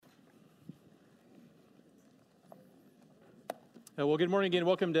Well, good morning again.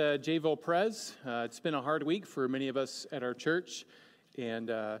 Welcome to Jayville Pres. It's been a hard week for many of us at our church, and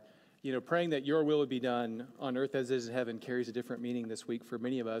praying that your will would be done on earth as it is in heaven carries a different meaning this week for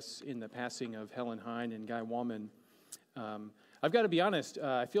many of us in the passing of Helen Hine and Guy Wallman. I've got to be honest,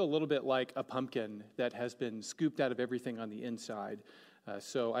 I feel a little bit like a pumpkin that has been scooped out of everything on the inside.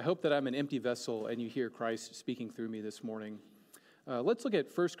 So I hope that I'm an empty vessel and you hear Christ speaking through me this morning. Let's look at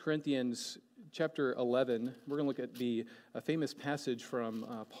 1 Corinthians chapter 11. We're going to look at the famous passage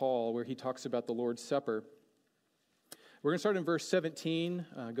from Paul where he talks about the Lord's Supper. We're going to start in verse 17,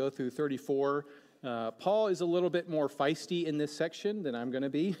 go through 34. Paul is a little bit more feisty in this section than I'm going to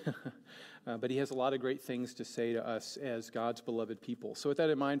be, but he has a lot of great things to say to us as God's beloved people. So with that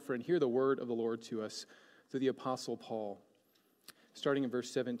in mind, friend, hear the word of the Lord to us through the Apostle Paul. Starting in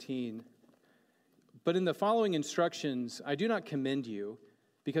verse 17. But in the following instructions, I do not commend you,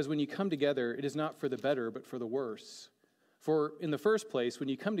 because when you come together, it is not for the better, but for the worse. For in the first place, when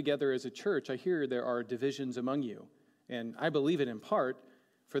you come together as a church, I hear there are divisions among you. And I believe it in part,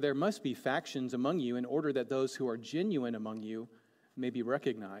 for there must be factions among you in order that those who are genuine among you may be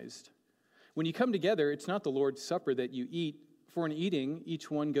recognized. When you come together, it's not the Lord's Supper that you eat, for in eating,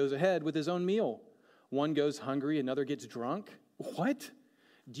 each one goes ahead with his own meal. One goes hungry, another gets drunk. What?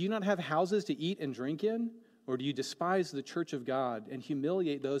 Do you not have houses to eat and drink in? Or do you despise the church of God and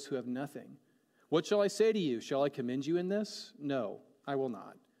humiliate those who have nothing? What shall I say to you? Shall I commend you in this? No, I will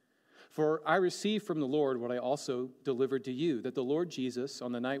not. For I received from the Lord what I also delivered to you, that the Lord Jesus,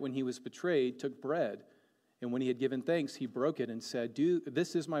 on the night when he was betrayed, took bread, and when he had given thanks, he broke it and said,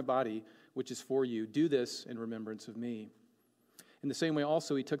 This is my body, which is for you. Do this in remembrance of me. In the same way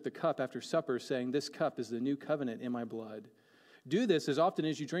also he took the cup after supper, saying, This cup is the new covenant in my blood. Do this as often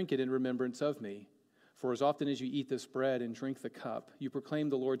as you drink it in remembrance of me. For as often as you eat this bread and drink the cup, you proclaim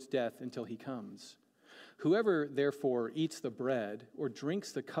the Lord's death until he comes. Whoever, therefore, eats the bread or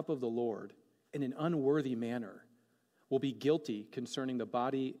drinks the cup of the Lord in an unworthy manner will be guilty concerning the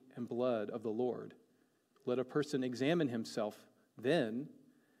body and blood of the Lord. Let a person examine himself then,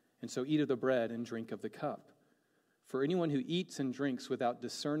 and so eat of the bread and drink of the cup. For anyone who eats and drinks without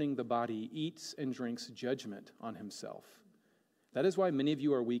discerning the body eats and drinks judgment on himself. That is why many of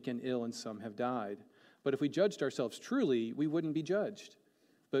you are weak and ill, and some have died. But if we judged ourselves truly, we wouldn't be judged.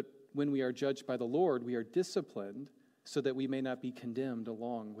 But when we are judged by the Lord, we are disciplined so that we may not be condemned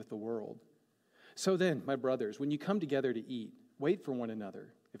along with the world. So then, my brothers, when you come together to eat, wait for one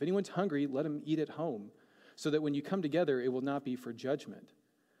another. If anyone's hungry, let him eat at home, so that when you come together, it will not be for judgment.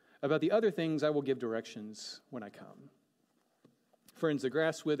 About the other things, I will give directions when I come. Friends, the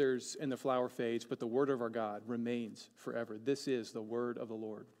grass withers and the flower fades, but the word of our God remains forever. This is the word of the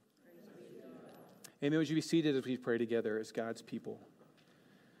Lord. Amen. Would you be seated as we pray together as God's people?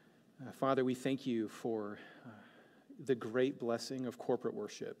 Father, we thank you for the great blessing of corporate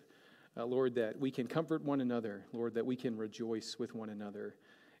worship. Lord, that we can comfort one another. Lord, that we can rejoice with one another.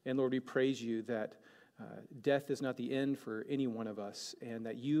 And Lord, we praise you that death is not the end for any one of us, and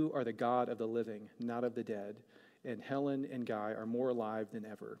that you are the God of the living, not of the dead. And Helen and Guy are more alive than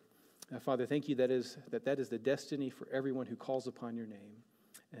ever. Father, thank you that is the destiny for everyone who calls upon your name.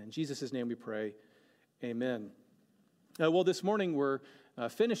 And in Jesus' name we pray. Amen. Well, this morning we're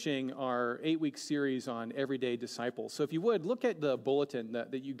finishing our 8-week series on everyday disciples. So if you would, look at the bulletin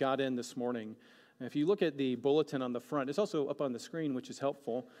that you got in this morning. If you look at the bulletin on the front, it's also up on the screen, which is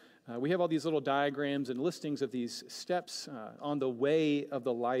helpful. We have all these little diagrams and listings of these steps on the way of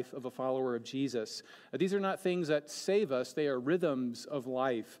the life of a follower of Jesus. These are not things that save us. They are rhythms of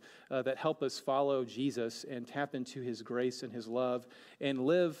life that help us follow Jesus and tap into his grace and his love and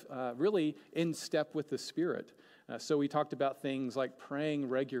live really in step with the Spirit. So we talked about things like praying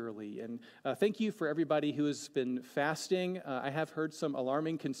regularly. And thank you for everybody who has been fasting. I have heard some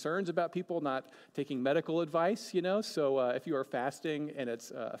alarming concerns about people not taking medical advice, So if you are fasting and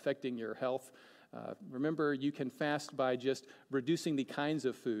it's affecting your health, remember you can fast by just reducing the kinds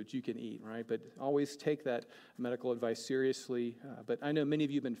of foods you can eat, right? But always take that medical advice seriously. But I know many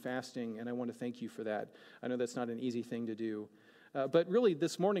of you have been fasting, and I want to thank you for that. I know that's not an easy thing to do. But really,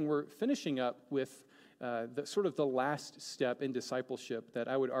 this morning we're finishing up with the last step in discipleship that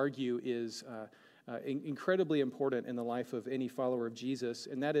I would argue is incredibly important in the life of any follower of Jesus,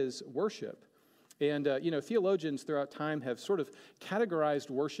 and that is worship. And, theologians throughout time have sort of categorized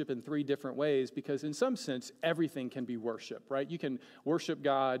worship in 3 different ways because in some sense, everything can be worship, right? You can worship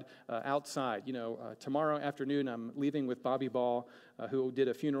God outside. Tomorrow afternoon, I'm leaving with Bobby Ball, who did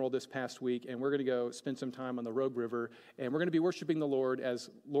a funeral this past week, and we're going to go spend some time on the Rogue River, and we're going to be worshiping the Lord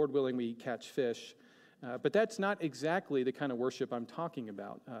as, Lord willing, we catch fish. But that's not exactly the kind of worship I'm talking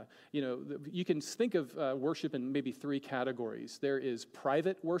about. You can think of worship in maybe three categories. There is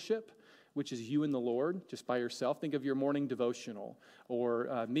private worship, which is you and the Lord, just by yourself. Think of your morning devotional,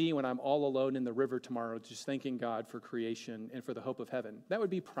 or me when I'm all alone in the river tomorrow, just thanking God for creation and for the hope of heaven. That would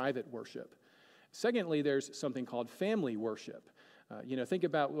be private worship. Secondly, there's something called family worship. Think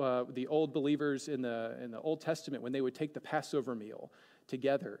about the old believers in the Old Testament when they would take the Passover meal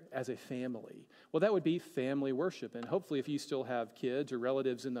together as a family. Well, that would be family worship. And hopefully if you still have kids or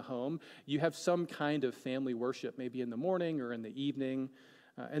relatives in the home, you have some kind of family worship, maybe in the morning or in the evening.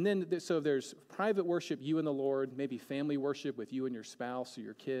 So there's private worship, you and the Lord, maybe family worship with you and your spouse or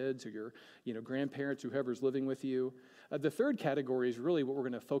your kids or your grandparents, whoever's living with you. The third category is really what we're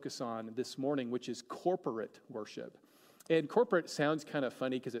going to focus on this morning, which is corporate worship. And corporate sounds kind of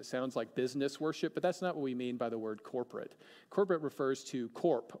funny because it sounds like business worship, but that's not what we mean by the word corporate. Corporate refers to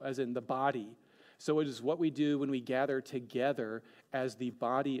corp, as in the body. So it is what we do when we gather together as the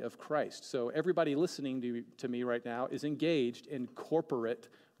body of Christ. So everybody listening to me right now is engaged in corporate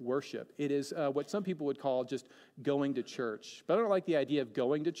worship. It is what some people would call just going to church. But I don't like the idea of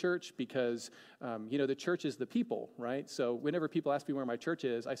going to church because, the church is the people, right? So whenever people ask me where my church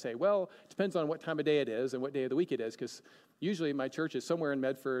is, I say, well, it depends on what time of day it is and what day of the week it is, because usually my church is somewhere in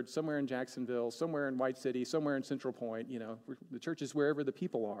Medford, somewhere in Jacksonville, somewhere in White City, somewhere in Central Point. The church is wherever the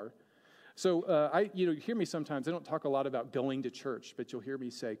people are. So you hear me sometimes. I don't talk a lot about going to church, but you'll hear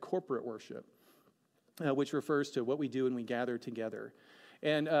me say corporate worship, which refers to what we do when we gather together.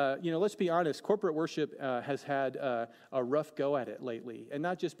 And, let's be honest, corporate worship has had a rough go at it lately. And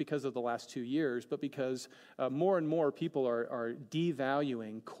not just because of the last 2 years, but because more and more people are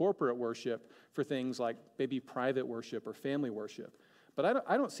devaluing corporate worship for things like maybe private worship or family worship. But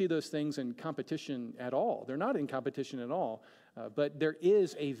I don't see those things in competition at all. They're not in competition at all. But there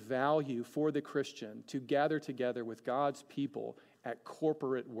is a value for the Christian to gather together with God's people at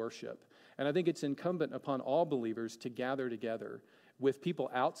corporate worship. And I think it's incumbent upon all believers to gather together with people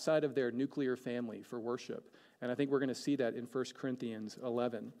outside of their nuclear family for worship. And I think we're going to see that in 1 Corinthians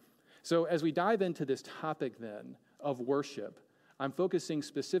 11. So as we dive into this topic then of worship, I'm focusing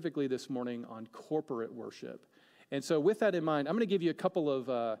specifically this morning on corporate worship. And so with that in mind, I'm going to give you a couple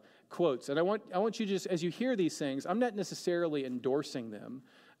of quotes. And I want you just, as you hear these things, I'm not necessarily endorsing them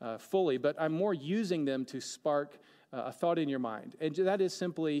fully, but I'm more using them to spark a thought in your mind. And that is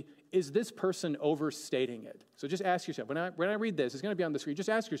simply, is this person overstating it? So just ask yourself, when I read this, it's going to be on the screen, just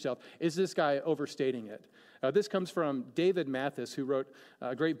ask yourself, is this guy overstating it? This comes from David Mathis, who wrote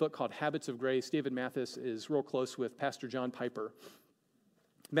a great book called Habits of Grace. David Mathis is real close with Pastor John Piper.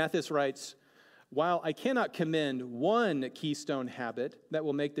 Mathis writes, while I cannot commend one keystone habit that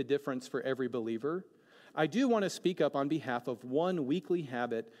will make the difference for every believer, I do want to speak up on behalf of one weekly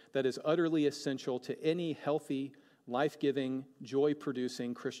habit that is utterly essential to any healthy, life-giving,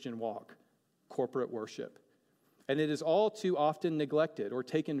 joy-producing Christian walk: corporate worship. And it is all too often neglected or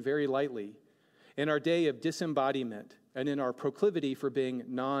taken very lightly in our day of disembodiment and in our proclivity for being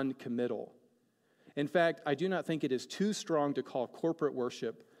non-committal. In fact, I do not think it is too strong to call corporate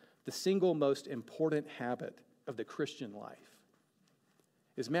worship the single most important habit of the Christian life.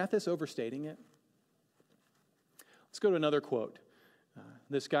 Is Mathis overstating it? Let's go to another quote.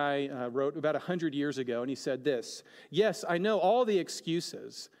 This guy wrote about 100 years ago, and he said this: yes, I know all the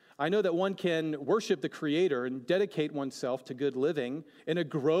excuses. I know that one can worship the Creator and dedicate oneself to good living in a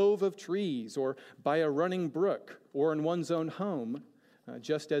grove of trees or by a running brook or in one's own home,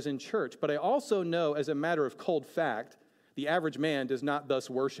 just as in church. But I also know, as a matter of cold fact, the average man does not thus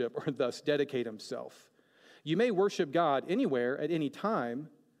worship or thus dedicate himself. You may worship God anywhere at any time,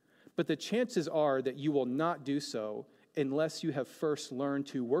 but the chances are that you will not do so unless you have first learned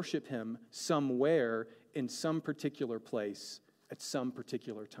to worship Him somewhere in some particular place at some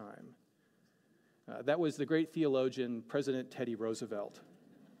particular time. That was the great theologian, President Teddy Roosevelt,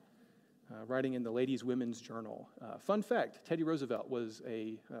 writing in the Ladies' Women's Journal. Fun fact, Teddy Roosevelt was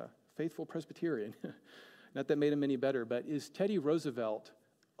a faithful Presbyterian. Not that made him any better, but is Teddy Roosevelt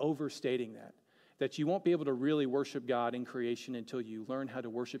overstating that? That you won't be able to really worship God in creation until you learn how to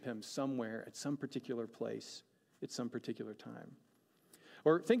worship Him somewhere at some particular place at some particular time.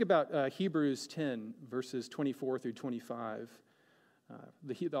 Or think about Hebrews 10, verses 24 through 25.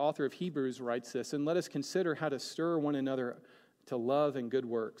 The author of Hebrews writes this: and let us consider how to stir one another to love and good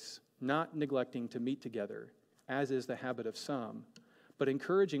works, not neglecting to meet together, as is the habit of some, but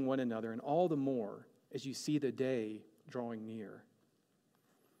encouraging one another, and all the more as you see the day drawing near.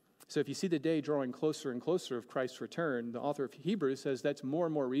 So if you see the day drawing closer and closer of Christ's return, the author of Hebrews says that's more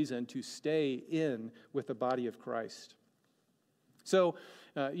and more reason to stay in with the body of Christ. So,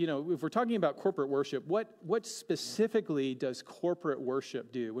 if we're talking about corporate worship, what specifically does corporate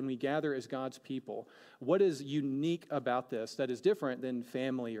worship do when we gather as God's people? What is unique about this that is different than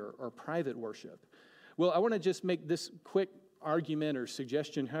family or private worship? Well, I want to just make this quick argument or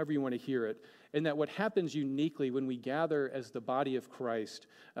suggestion, however you want to hear it, in that what happens uniquely when we gather as the body of Christ,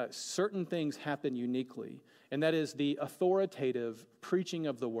 certain things happen uniquely, and that is the authoritative preaching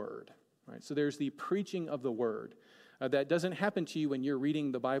of the word. Right? So there's the preaching of the word. That doesn't happen to you when you're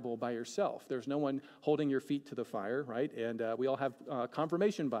reading the Bible by yourself. There's no one holding your feet to the fire, right? And we all have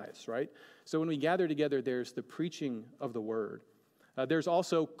confirmation bias, right? So when we gather together, there's the preaching of the word. There's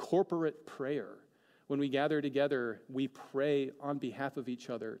also corporate prayer. When we gather together, we pray on behalf of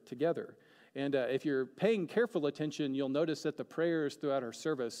each other together. And if you're paying careful attention, you'll notice that the prayers throughout our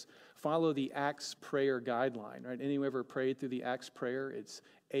service follow the Acts prayer guideline, right? Anyone ever prayed through the Acts prayer? It's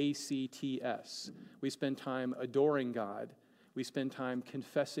ACTS. We spend time adoring God. We spend time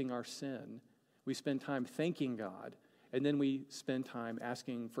confessing our sin. We spend time thanking God. And then we spend time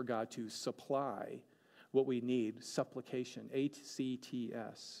asking for God to supply what we need, supplication,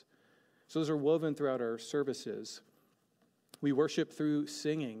 ACTS. So those are woven throughout our services. We worship through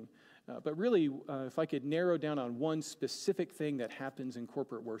singing. But really, if I could narrow down on one specific thing that happens in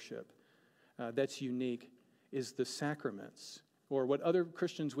corporate worship that's unique, is the sacraments, or what other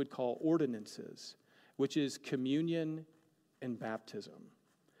Christians would call ordinances, which is communion and baptism.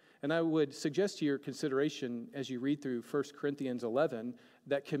 And I would suggest to your consideration as you read through 1 Corinthians 11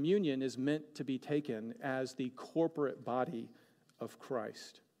 that communion is meant to be taken as the corporate body of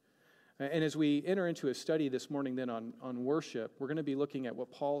Christ. And as we enter into a study this morning then on worship, we're going to be looking at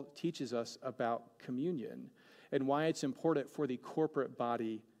what Paul teaches us about communion and why it's important for the corporate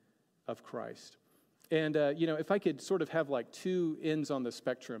body of Christ. And, if I could sort of have like two ends on the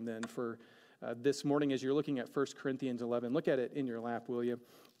spectrum then for this morning as you're looking at 1 Corinthians 11, look at it in your lap, will you?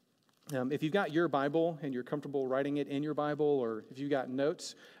 If you've got your Bible and you're comfortable writing it in your Bible, or if you've got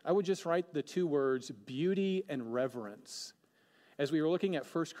notes, I would just write the two words, beauty and reverence. As we were looking at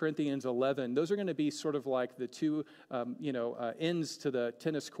 1 Corinthians 11, those are going to be sort of like the two, ends to the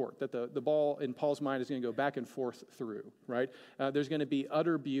tennis court that the ball in Paul's mind is going to go back and forth through, right? There's going to be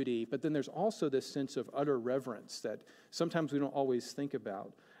utter beauty, but then there's also this sense of utter reverence that sometimes we don't always think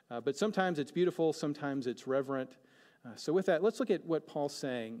about. But sometimes it's beautiful, sometimes it's reverent. So with that, let's look at what Paul's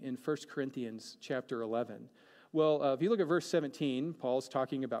saying in 1 Corinthians chapter 11. Well, if you look at verse 17, Paul's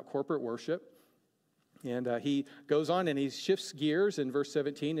talking about corporate worship. And he goes on and he shifts gears in verse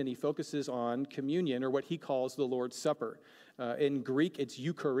 17 and he focuses on communion, or what he calls the Lord's Supper. In Greek, it's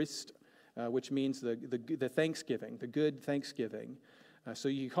Eucharist, which means the Thanksgiving, the good Thanksgiving. So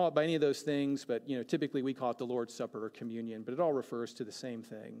you call it by any of those things, but typically we call it the Lord's Supper or communion, but it all refers to the same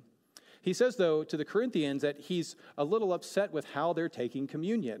thing. He says, though, to the Corinthians that he's a little upset with how they're taking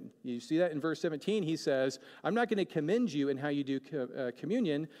communion. You see that in verse 17. He says, I'm not going to commend you in how you do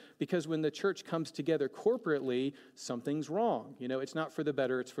communion, because when the church comes together corporately, something's wrong. It's not for the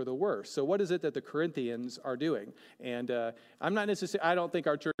better, it's for the worse. So what is it that the Corinthians are doing? And I don't think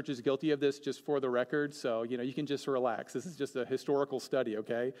our church is guilty of this, just for the record. So, you can just relax. This is just a historical study,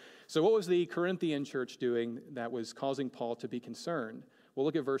 okay? So what was the Corinthian church doing that was causing Paul to be concerned? Well,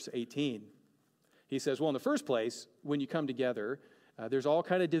 look at verse 18. He says, well, in the first place, when you come together, there's all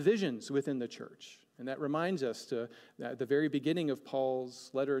kind of divisions within the church. And that reminds us to at the very beginning of Paul's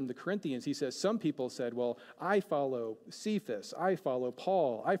letter in the Corinthians, he says, some people said, well, I follow Cephas, I follow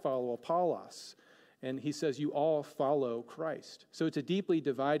Paul, I follow Apollos. And he says, you all follow Christ. So it's a deeply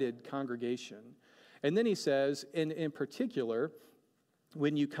divided congregation. And then he says, in particular,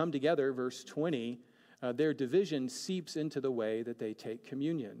 when you come together, verse 20, their division seeps into the way that they take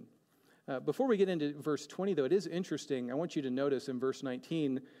communion. Before we get into verse 20, though, it is interesting. I want you to notice in verse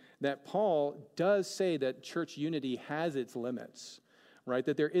 19 that Paul does say that church unity has its limits, right?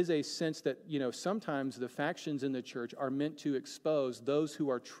 That there is a sense that, sometimes the factions in the church are meant to expose those who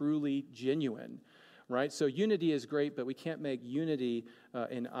are truly genuine, right? So unity is great, but we can't make unity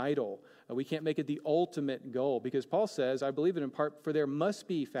an idol. We can't make it the ultimate goal, because Paul says, I believe it in part, for there must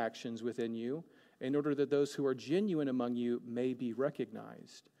be factions within you, in order that those who are genuine among you may be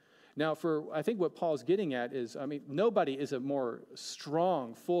recognized. Now, I think what Paul's getting at is, nobody is a more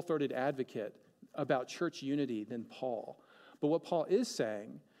strong, full-throated advocate about church unity than Paul. But what Paul is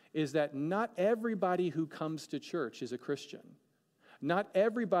saying is that not everybody who comes to church is a Christian. Not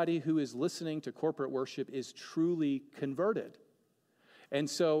everybody who is listening to corporate worship is truly converted. And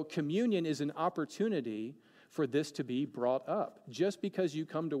so communion is an opportunity for this to be brought up. Just because you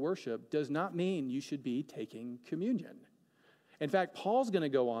come to worship does not mean you should be taking communion. In fact, Paul's going to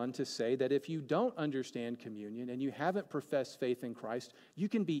go on to say that if you don't understand communion and you haven't professed faith in Christ, you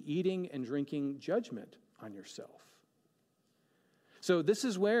can be eating and drinking judgment on yourself. So this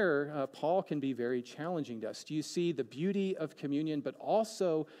is where Paul can be very challenging to us. Do you see the beauty of communion, but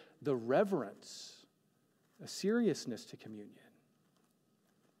also the reverence, a seriousness to communion?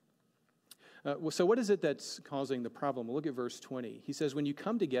 So what is it that's causing the problem? Well, look at verse 20. He says, when you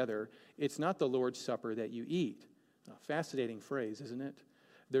come together, it's not the Lord's Supper that you eat. Fascinating phrase, isn't it?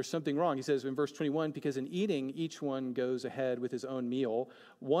 There's something wrong. He says in verse 21, because in eating, each one goes ahead with his own meal.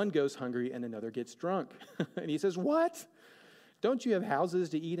 One goes hungry and another gets drunk. And he says, what? Don't you have houses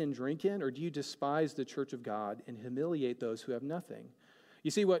to eat and drink in, or do you despise the church of God and humiliate those who have nothing? You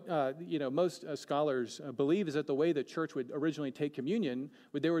see, what most scholars believe is that the way the church would originally take communion,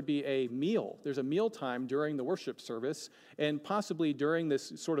 there would be a meal. There's a meal time during the worship service, and possibly during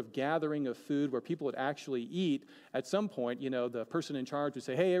this sort of gathering of food where people would actually eat. At some point, the person in charge would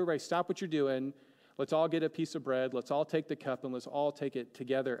say, hey, everybody, stop what you're doing. Let's all get a piece of bread. Let's all take the cup, and let's all take it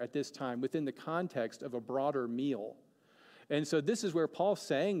together at this time within the context of a broader meal. And so this is where Paul's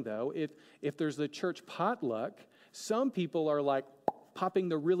saying, though, if there's the church potluck, some people are like popping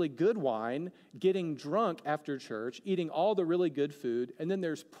the really good wine, getting drunk after church, eating all the really good food, and then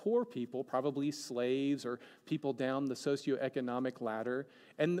there's poor people, probably slaves or people down the socioeconomic ladder,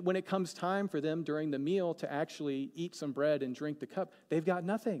 and when it comes time for them during the meal to actually eat some bread and drink the cup, they've got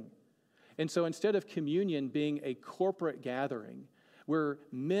nothing. And so instead of communion being a corporate gathering where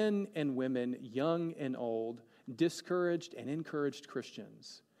men and women, young and old, discouraged and encouraged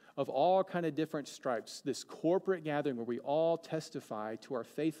Christians of all kind of different stripes, this corporate gathering where we all testify to our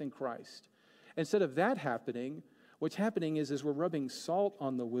faith in Christ. Instead of that happening, what's happening is we're rubbing salt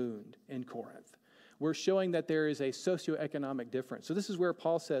on the wound in Corinth. We're showing that there is a socioeconomic difference. So this is where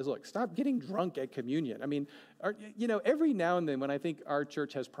Paul says, look, stop getting drunk at communion. I mean, every now and then when I think our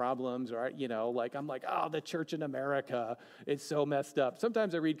church has problems, or, I'm like, oh, the church in America, it's so messed up.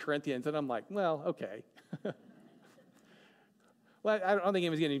 Sometimes I read Corinthians and I'm like, well, okay. Well, I don't think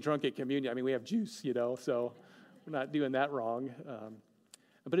anyone's getting drunk at communion. I mean, we have juice, so we're not doing that wrong.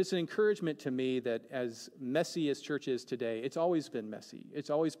 But it's an encouragement to me that as messy as church is today, it's always been messy.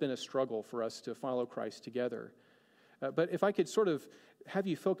 It's always been a struggle for us to follow Christ together. But if I could sort of have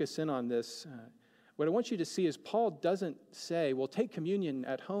you focus in on this, what I want you to see is Paul doesn't say, well, take communion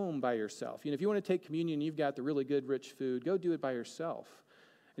at home by yourself. If you want to take communion, you've got the really good, rich food, go do it by yourself.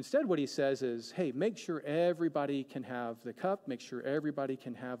 Instead, what he says is, hey, make sure everybody can have the cup, make sure everybody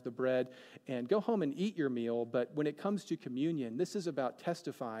can have the bread, and go home and eat your meal. But when it comes to communion, this is about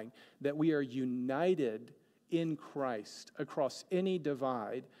testifying that we are united in Christ across any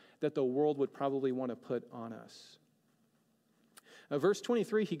divide that the world would probably want to put on us. Verse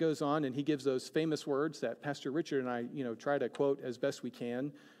 23, he goes on and he gives those famous words that Pastor Richard and I, try to quote as best we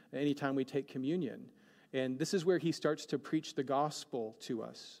can anytime we take communion. And this is where he starts to preach the gospel to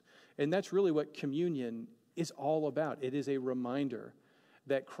us. And that's really what communion is all about. It is a reminder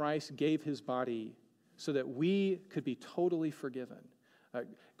that Christ gave his body so that we could be totally forgiven.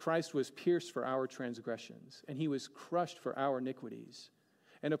 Christ was pierced for our transgressions, and he was crushed for our iniquities.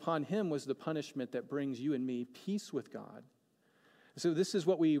 And upon him was the punishment that brings you and me peace with God. So this is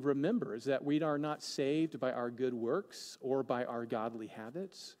what we remember, is that we are not saved by our good works or by our godly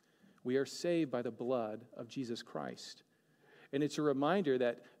habits. We are saved by the blood of Jesus Christ. And it's a reminder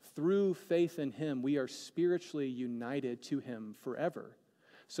that through faith in him, we are spiritually united to him forever,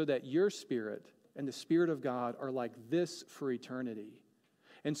 so that your spirit and the Spirit of God are like this for eternity.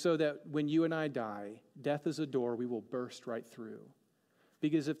 And so that when you and I die, death is a door we will burst right through.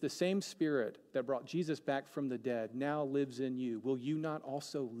 Because if the same Spirit that brought Jesus back from the dead now lives in you, will you not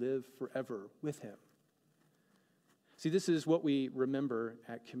also live forever with him? See, this is what we remember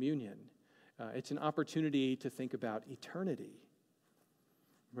at communion. It's an opportunity to think about eternity.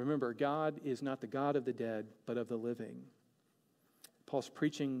 Remember, God is not the God of the dead, but of the living. Paul's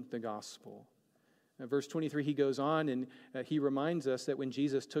preaching the gospel. Verse 23, he goes on and he reminds us that when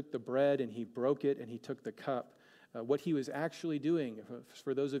Jesus took the bread and he broke it and he took the cup, what he was actually doing,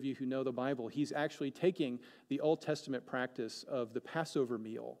 for those of you who know the Bible, he's actually taking the Old Testament practice of the Passover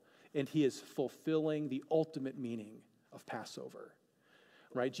meal, and he is fulfilling the ultimate meaning of Passover,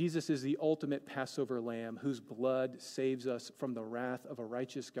 right? Jesus is the ultimate Passover lamb whose blood saves us from the wrath of a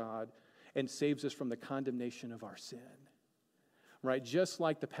righteous God and saves us from the condemnation of our sin, right? Just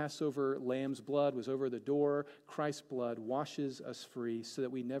like the Passover lamb's blood was over the door, Christ's blood washes us free so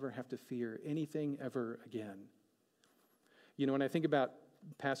that we never have to fear anything ever again. When I think about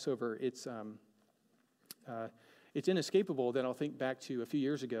Passover, It's inescapable that I'll think back to a few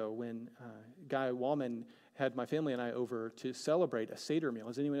years ago when Guy Wallman had my family and I over to celebrate a Seder meal.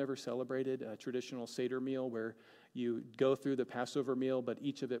 Has anyone ever celebrated a traditional Seder meal where you go through the Passover meal, but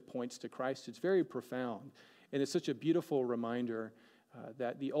each of it points to Christ? It's very profound, and it's such a beautiful reminder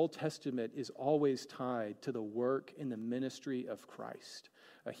that the Old Testament is always tied to the work and the ministry of Christ.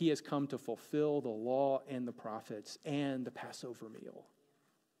 He has come to fulfill the law and the prophets and the Passover meal.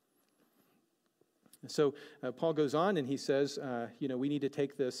 So Paul goes on and he says, we need to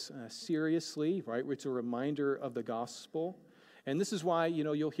take this seriously, right? It's a reminder of the gospel. And this is why,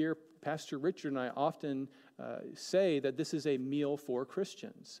 you'll hear Pastor Richard and I often say that this is a meal for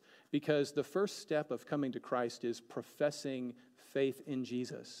Christians, because the first step of coming to Christ is professing faith in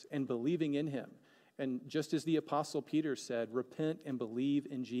Jesus and believing in him. And just as the Apostle Peter said, repent and believe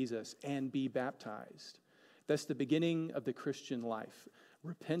in Jesus and be baptized. That's the beginning of the Christian life.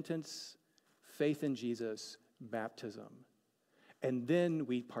 Repentance, faith in Jesus, baptism. And then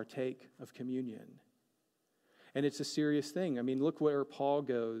we partake of communion. And it's a serious thing. I mean, look where Paul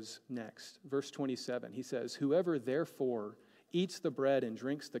goes next. Verse 27, he says, whoever therefore eats the bread and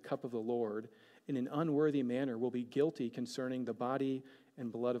drinks the cup of the Lord in an unworthy manner will be guilty concerning the body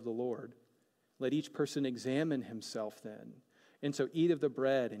and blood of the Lord. Let each person examine himself then. And so eat of the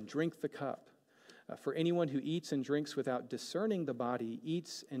bread and drink the cup. For anyone who eats and drinks without discerning the body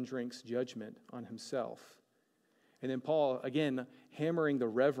eats and drinks judgment on himself. And then Paul, again, hammering the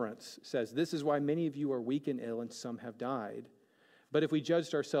reverence, says, this is why many of you are weak and ill and some have died. But if we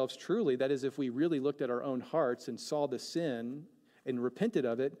judged ourselves truly, that is, if we really looked at our own hearts and saw the sin and repented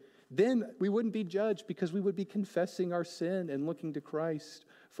of it, then we wouldn't be judged, because we would be confessing our sin and looking to Christ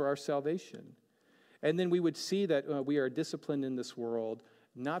for our salvation. And then we would see that we are disciplined in this world,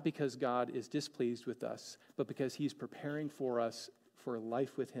 not because God is displeased with us, but because he's preparing for us for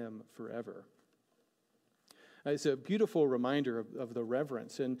life with him forever. It's a beautiful reminder of the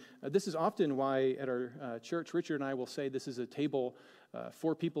reverence. And this is often why at our church, Richard and I will say this is a table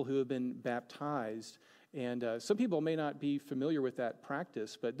for people who have been baptized. And some people may not be familiar with that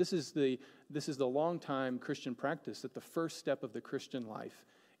practice, but this is the long-time Christian practice, that the first step of the Christian life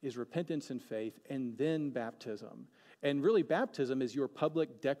is repentance and faith, and then baptism. And really, baptism is your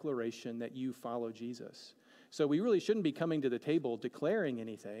public declaration that you follow Jesus. So we really shouldn't be coming to the table declaring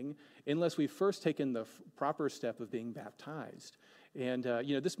anything unless we've first taken the proper step of being baptized. And,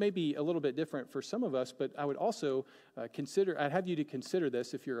 this may be a little bit different for some of us, but I would also I'd have you to consider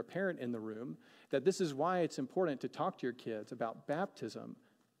this if you're a parent in the room, that this is why it's important to talk to your kids about baptism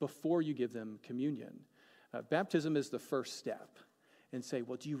before you give them communion. Baptism is the first step. And say,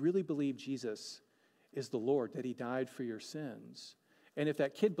 well, do you really believe Jesus is the Lord, that he died for your sins? And if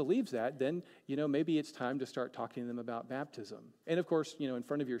that kid believes that, then, maybe it's time to start talking to them about baptism. And of course, in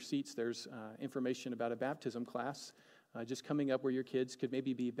front of your seats, there's information about a baptism class just coming up where your kids could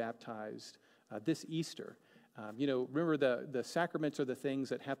maybe be baptized this Easter. Remember the sacraments are the things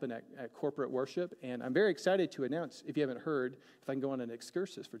that happen at corporate worship. And I'm very excited to announce, if you haven't heard, if I can go on an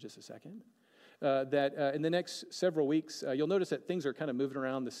excursus for just a second, that in the next several weeks, you'll notice that things are kind of moving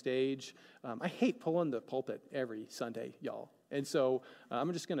around the stage. I hate pulling the pulpit every Sunday, y'all. And so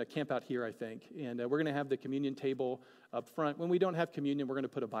I'm just going to camp out here, I think. And we're going to have the communion table up front. When we don't have communion, we're going to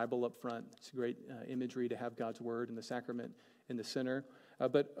put a Bible up front. It's great imagery to have God's word and the sacrament in the center.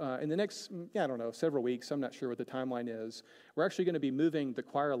 But in the next, several weeks, I'm not sure what the timeline is, we're actually going to be moving the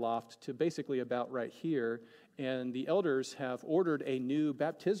choir loft to basically about right here. And the elders have ordered a new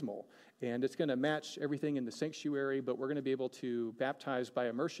baptismal. And it's going to match everything in the sanctuary, but we're going to be able to baptize by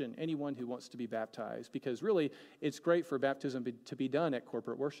immersion anyone who wants to be baptized, because really it's great for baptism to be done at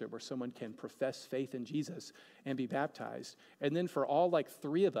corporate worship where someone can profess faith in Jesus and be baptized. And then for all like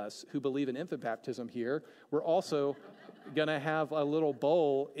 3 of us who believe in infant baptism here, we're also going to have a little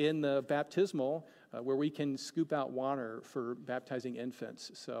bowl in the baptismal where we can scoop out water for baptizing infants.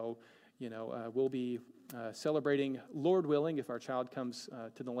 So, we'll be celebrating, Lord willing, if our child comes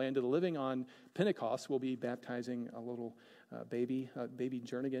to the land of the living on Pentecost, we'll be baptizing a little baby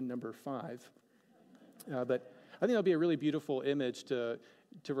Jernigan number 5. But I think it'll be a really beautiful image to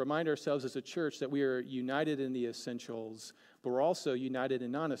remind ourselves as a church that we are united in the essentials, but we're also united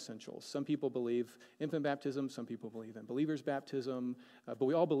in non-essentials. Some people believe infant baptism, some people believe in believers' baptism, but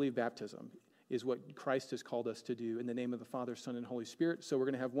we all believe baptism is what Christ has called us to do in the name of the Father, Son, and Holy Spirit. So we're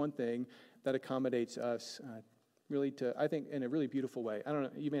going to have one thing that accommodates us I think, in a really beautiful way. I don't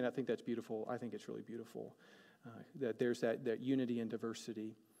know, you may not think that's beautiful. I think it's really beautiful that there's that unity and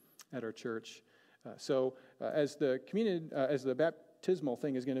diversity at our church. So as the baptismal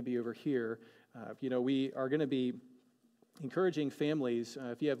thing is going to be over here, we are going to be encouraging families,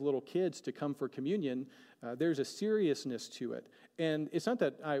 if you have little kids, to come for communion, there's a seriousness to it. And it's not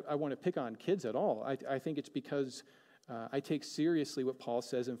that I want to pick on kids at all. I think it's because I take seriously what Paul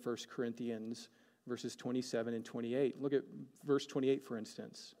says in 1 Corinthians verses 27 and 28. Look at verse 28, for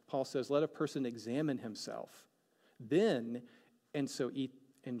instance. Paul says, "Let a person examine himself, then and so eat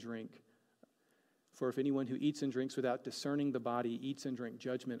and drink. For if anyone who eats and drinks without discerning the body eats and drinks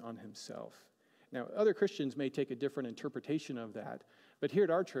judgment on himself." Now, other Christians may take a different interpretation of that, but here at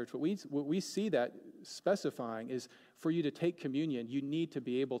our church, what we see that specifying is for you to take communion, you need to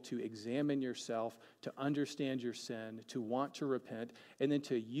be able to examine yourself, to understand your sin, to want to repent, and then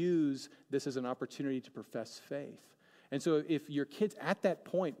to use this as an opportunity to profess faith. And so if your kid's at that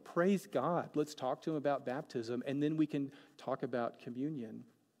point, praise God. Let's talk to them about baptism, and then we can talk about communion.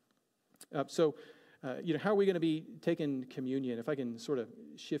 How are we going to be taking communion? If I can sort of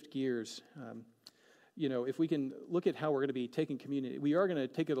shift gears, if we can look at how we're going to be taking communion, we are going to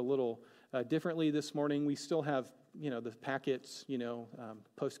take it a little differently this morning. We still have, the packets,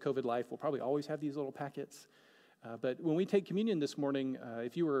 post-COVID life. We'll probably always have these little packets. But when we take communion this morning,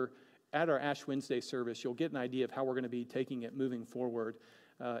 if you were at our Ash Wednesday service, you'll get an idea of how we're going to be taking it moving forward.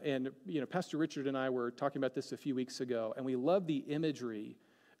 Pastor Richard and I were talking about this a few weeks ago, and we love the imagery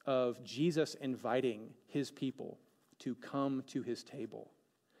of Jesus inviting his people to come to his table,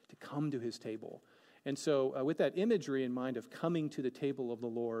 And so with that imagery in mind of coming to the table of the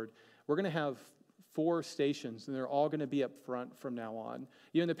Lord, we're going to have 4 stations, and they're all going to be up front from now on.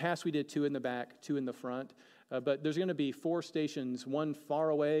 In the past, we did 2 in the back, 2 in the front, but there's going to be 4 stations, 1 far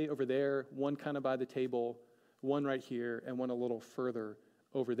away over there, 1 kind of by the table, 1 right here, and 1 a little further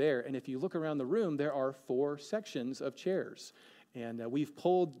over there. And if you look around the room, there are 4 sections of chairs. And we've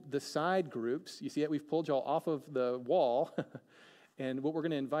pulled the side groups. You see it? We've pulled y'all off of the wall. And what we're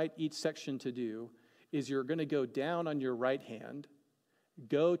going to invite each section to do is you're going to go down on your right hand,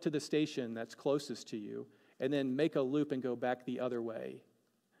 go to the station that's closest to you, and then make a loop and go back the other way.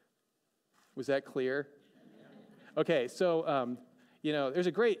 Was that clear? Okay, so, there's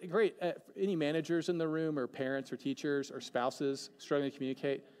a great, any managers in the room or parents or teachers or spouses struggling to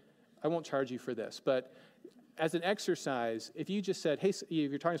communicate, I won't charge you for this, but as an exercise, if you just said, hey, if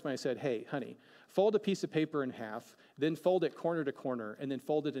you're talking to somebody and said, hey, honey, fold a piece of paper in half, then fold it corner to corner, and then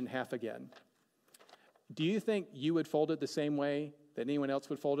fold it in half again. Do you think you would fold it the same way that anyone else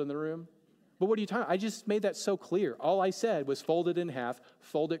would fold in the room? But what are you talking about? I just made that so clear. All I said was fold it in half,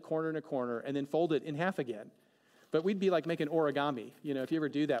 fold it corner to corner, and then fold it in half again. But we'd be like making origami, if you ever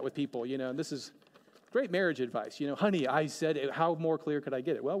do that with people, and this is great marriage advice. Honey, I said it. How more clear could I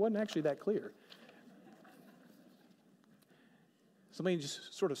get it? Well, it wasn't actually that clear. So let me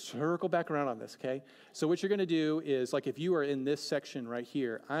just sort of circle back around on this, okay? So what you're going to do is, like if you are in this section right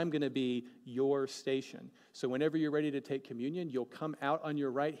here, I'm going to be your station. So whenever you're ready to take communion, you'll come out on your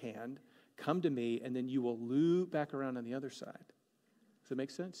right hand, come to me, and then you will loop back around on the other side. Does that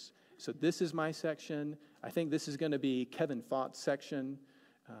make sense? So this is my section. I think this is going to be Kevin Fott's section.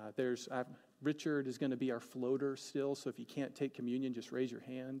 Richard is going to be our floater still, so if you can't take communion, just raise your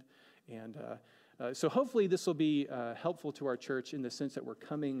hand. And so hopefully this will be helpful to our church in the sense that we're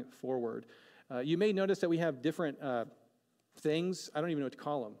coming forward. You may notice that we have different things. I don't even know what to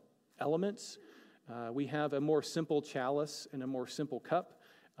call them. Elements. We have a more simple chalice and a more simple cup.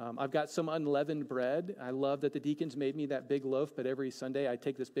 I've got some unleavened bread. I love that the deacons made me that big loaf, but every Sunday I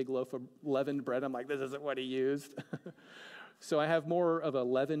take this big loaf of leavened bread. I'm like, this isn't what he used. So I have more of a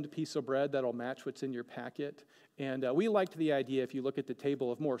leavened piece of bread that'll match what's in your packet. And we liked the idea, if you look at the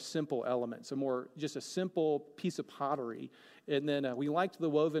table, of more simple elements, just a simple piece of pottery. And then we liked the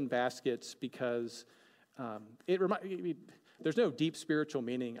woven baskets because there's no deep spiritual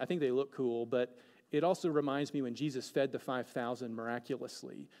meaning. I think they look cool, but it also reminds me when Jesus fed the 5,000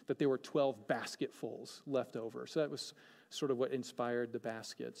 miraculously, that there were 12 basketfuls left over. So that was sort of what inspired the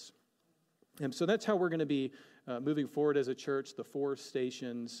baskets. And so that's how we're going to be moving forward as a church, the 4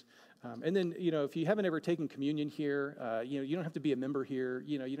 stations. And then, if you haven't ever taken communion here, you don't have to be a member here.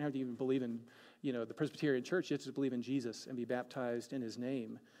 You don't have to even believe in, the Presbyterian Church. You have to believe in Jesus and be baptized in his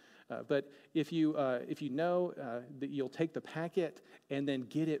name. But if you know that you'll take the packet and then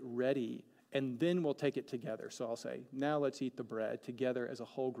get it ready, and then we'll take it together. So I'll say, now let's eat the bread together as a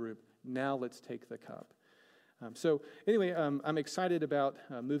whole group. Now let's take the cup. So anyway, I'm excited about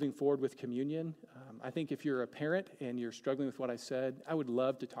moving forward with communion. I think if you're a parent and you're struggling with what I said, I would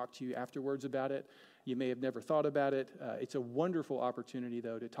love to talk to you afterwards about it. You may have never thought about it. It's a wonderful opportunity,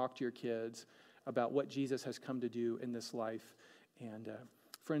 though, to talk to your kids about what Jesus has come to do in this life. And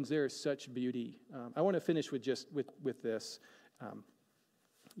friends, there is such beauty. I want to finish with this.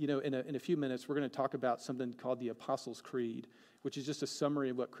 In a few minutes, we're going to talk about something called the Apostles' Creed, which is just a summary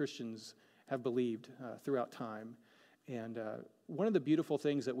of what Christians have believed throughout time. And one of the beautiful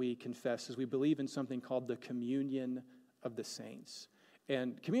things that we confess is we believe in something called the communion of the saints.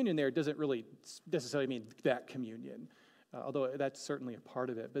 And communion there doesn't really necessarily mean that communion, although that's certainly a part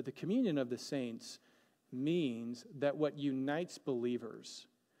of it. But the communion of the saints means that what unites believers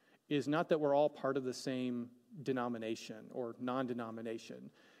is not that we're all part of the same denomination or non-denomination.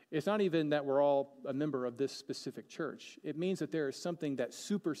 It's not even that we're all a member of this specific church. It means that there is something that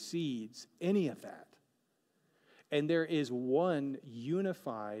supersedes any of that. And there is one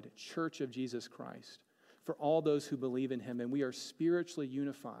unified church of Jesus Christ for all those who believe in him. And we are spiritually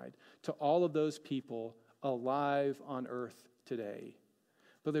unified to all of those people alive on earth today.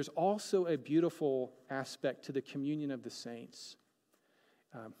 But there's also a beautiful aspect to the communion of the saints.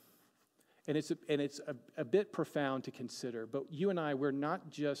 And it's a bit profound to consider. But you and I, we're not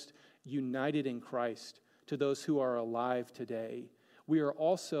just united in Christ to those who are alive today. We are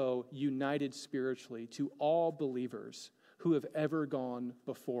also united spiritually to all believers who have ever gone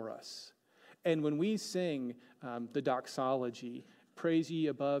before us. And when we sing the doxology, praise ye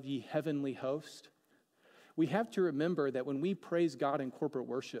above ye heavenly host, we have to remember that when we praise God in corporate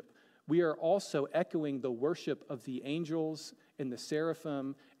worship, we are also echoing the worship of the angels and the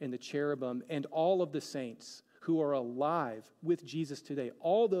seraphim and the cherubim and all of the saints who are alive with Jesus today.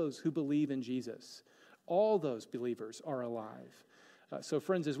 All those who believe in Jesus, all those believers are alive. So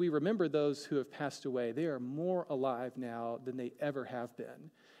friends, as we remember those who have passed away, they are more alive now than they ever have been.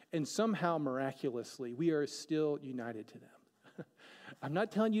 And somehow, miraculously, we are still united to them. I'm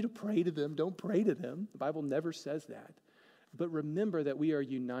not telling you to pray to them. Don't pray to them. The Bible never says that. But remember that we are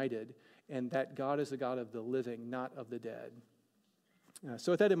united and that God is a God of the living, not of the dead.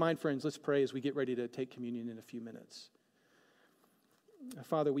 So with that in mind, friends, let's pray as we get ready to take communion in a few minutes.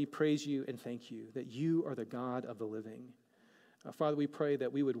 Father, we praise you and thank you that you are the God of the living. Father, we pray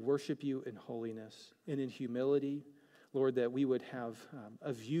that we would worship you in holiness and in humility. Lord, that we would have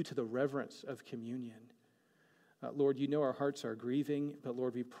a view to the reverence of communion. Lord, you know our hearts are grieving, but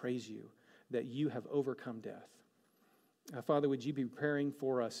Lord, we praise you that you have overcome death. Father, would you be preparing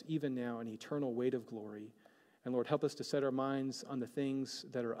for us even now an eternal weight of glory? And Lord, help us to set our minds on the things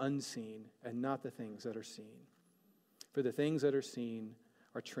that are unseen and not the things that are seen. For the things that are seen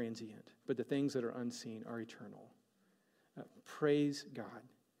are transient, but the things that are unseen are eternal. Praise God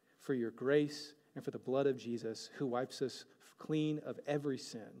for your grace and for the blood of Jesus who wipes us clean of every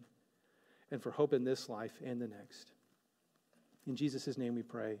sin, and for hope in this life and the next. In Jesus' name we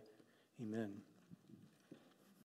pray, amen.